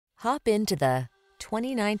Hop into the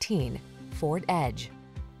 2019 Ford Edge.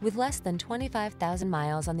 With less than 25,000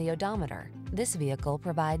 miles on the odometer, this vehicle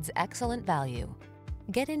provides excellent value.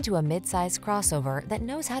 Get into a midsize crossover that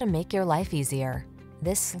knows how to make your life easier.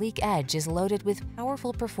 This sleek Edge is loaded with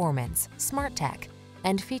powerful performance, smart tech,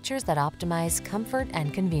 and features that optimize comfort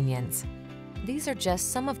and convenience. These are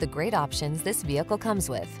just some of the great options this vehicle comes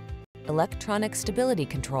with: electronic stability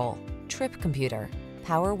control, trip computer,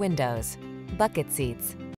 power windows, bucket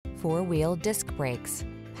seats, four-wheel disc brakes,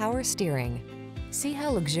 power steering. See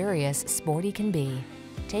how luxurious sporty can be.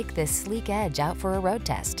 Take this sleek Edge out for a road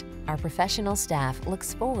test. Our professional staff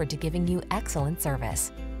looks forward to giving you excellent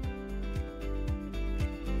service.